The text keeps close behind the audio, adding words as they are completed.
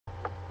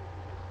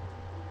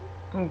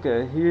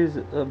Okay, here's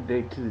an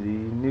update to the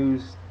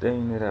news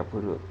thing that I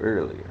put up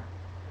earlier.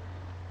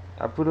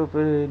 I put up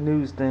a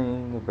news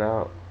thing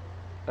about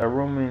a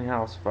rooming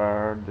house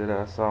fire that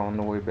I saw on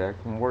the way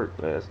back from work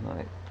last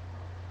night.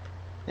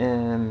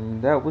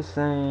 And that was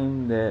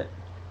saying that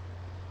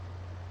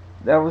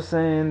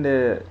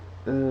the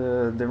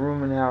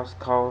rooming house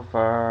caught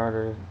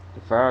fire.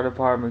 The fire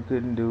department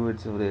couldn't do it,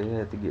 so they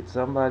had to get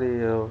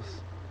somebody else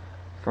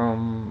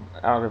from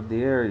out of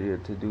the area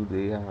to do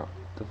the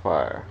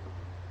fire.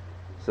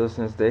 So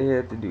since they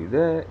had to do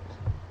that,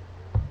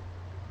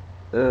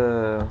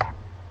 uh,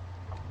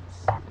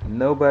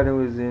 nobody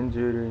was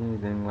injured or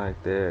anything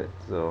like that.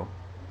 So,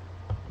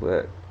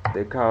 but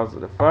the cause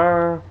of the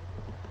fire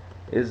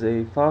is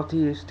a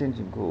faulty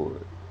extension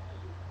cord.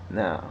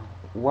 Now,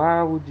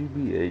 why would you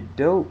be a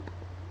dope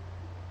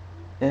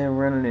and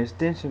run an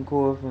extension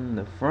cord from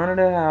the front of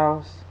the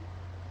house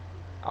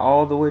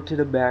all the way to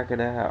the back of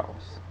the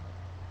house?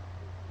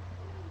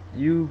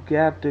 You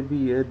got to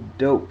be a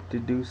dope to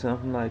do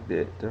something like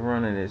that, to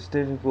run an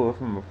extension cord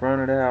from the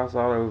front of the house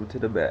all the way to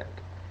the back.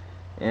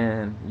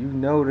 And you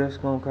know that's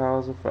gonna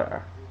cause a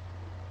fire.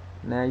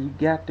 Now you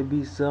got to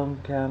be some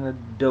kind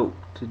of dope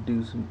to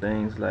do some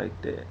things like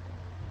that.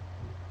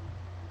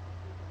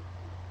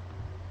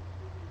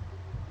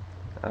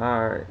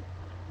 Alright.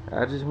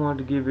 I just wanted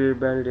to give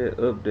everybody that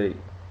update.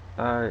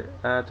 Alright,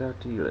 I'll talk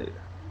to you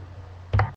later.